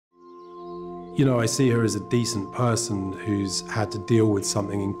You know, I see her as a decent person who's had to deal with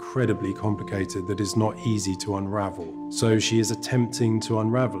something incredibly complicated that is not easy to unravel. So she is attempting to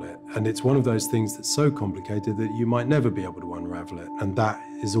unravel it. And it's one of those things that's so complicated that you might never be able to unravel it. And that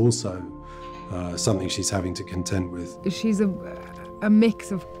is also something she's having to contend with. She's a mix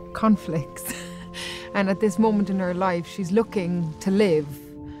of conflicts. And at this moment in her life, she's looking to live,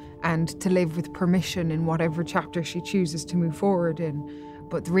 and to live with permission in whatever chapter she chooses to move forward in.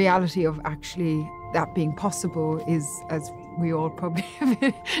 But the reality of actually that being possible is, as we all probably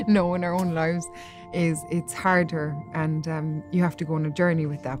know in our own lives, is it's harder, and you have to go on a journey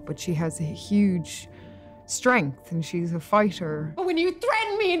with that. But she has a huge strength, and she's a fighter. But when you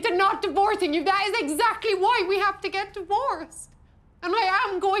threaten me into not divorcing you, that is exactly why we have to get divorced. And I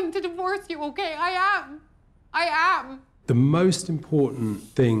am going to divorce you, okay? I am. The most important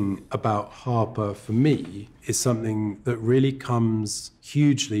thing about Harper for me is something that really comes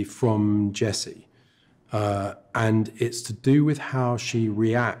hugely from Jessie. And it's to do with how she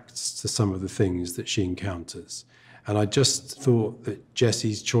reacts to some of the things that she encounters. And I just thought that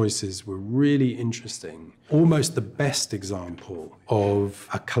Jessie's choices were really interesting. Almost the best example of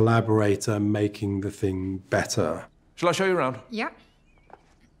a collaborator making the thing better. Shall I show you around? Yeah.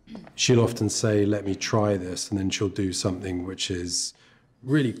 She'll often say, let me try this, and then she'll do something which is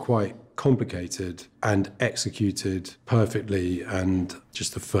really quite complicated and executed perfectly, and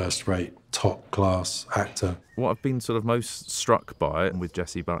just a first-rate, top-class actor. What I've been sort of most struck by with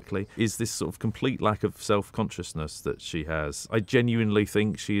Jessie Buckley is this sort of complete lack of self-consciousness that she has. I genuinely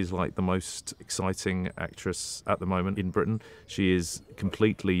think she is like the most exciting actress at the moment in Britain. She is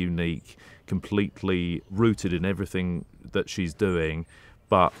completely unique, completely rooted in everything that she's doing,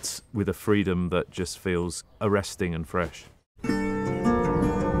 but with a freedom that just feels arresting and fresh.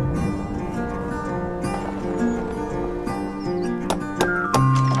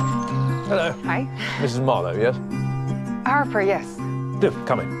 Hello. Hi. Mrs. Marlowe, yes? Harper, yes. Do,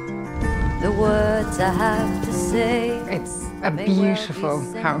 come in. The words I have to say. It's a beautiful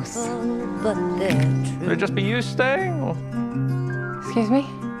house. But they're true. Would it just be you staying, or Excuse me?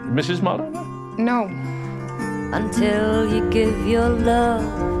 Mrs. Marlowe? No. Until you give your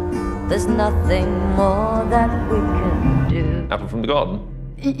love, there's nothing more that we can do. Apple from the garden?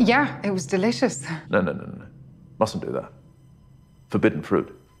 Yeah, it was delicious. No. Mustn't do that. Forbidden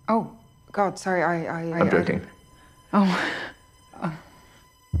fruit. Oh, God, sorry, I'm joking. Oh.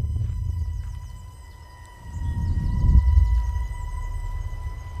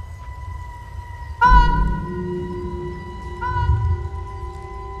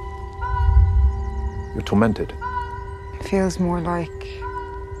 You're tormented. It feels more like...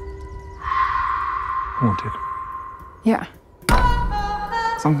 Haunted. Yeah.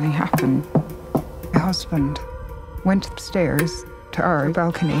 Something happened. My husband went upstairs to our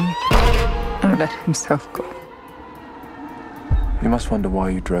balcony and let himself go. You must wonder why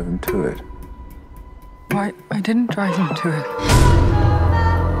you drove him to it. Why? I didn't drive him to it.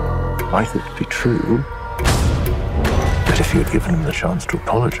 I thought it'd be true. But if you had given him the chance to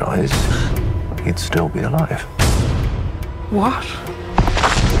apologize, he'd still be alive. What?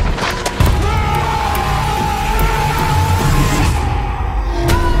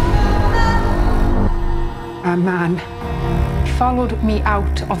 A man followed me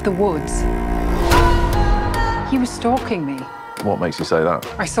out of the woods. He was stalking me. What makes you say that?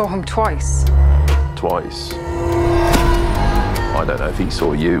 I saw him twice. Twice. I don't know if he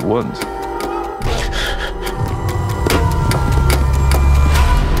saw you once.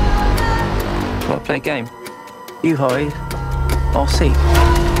 Want to play a game? You hide, I'll see.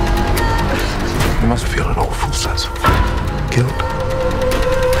 You must feel an awful sense of guilt.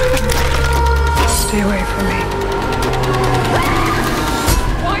 Stay away from me.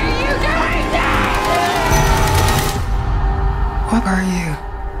 Why are you doing that? What are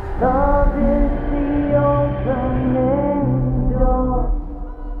you?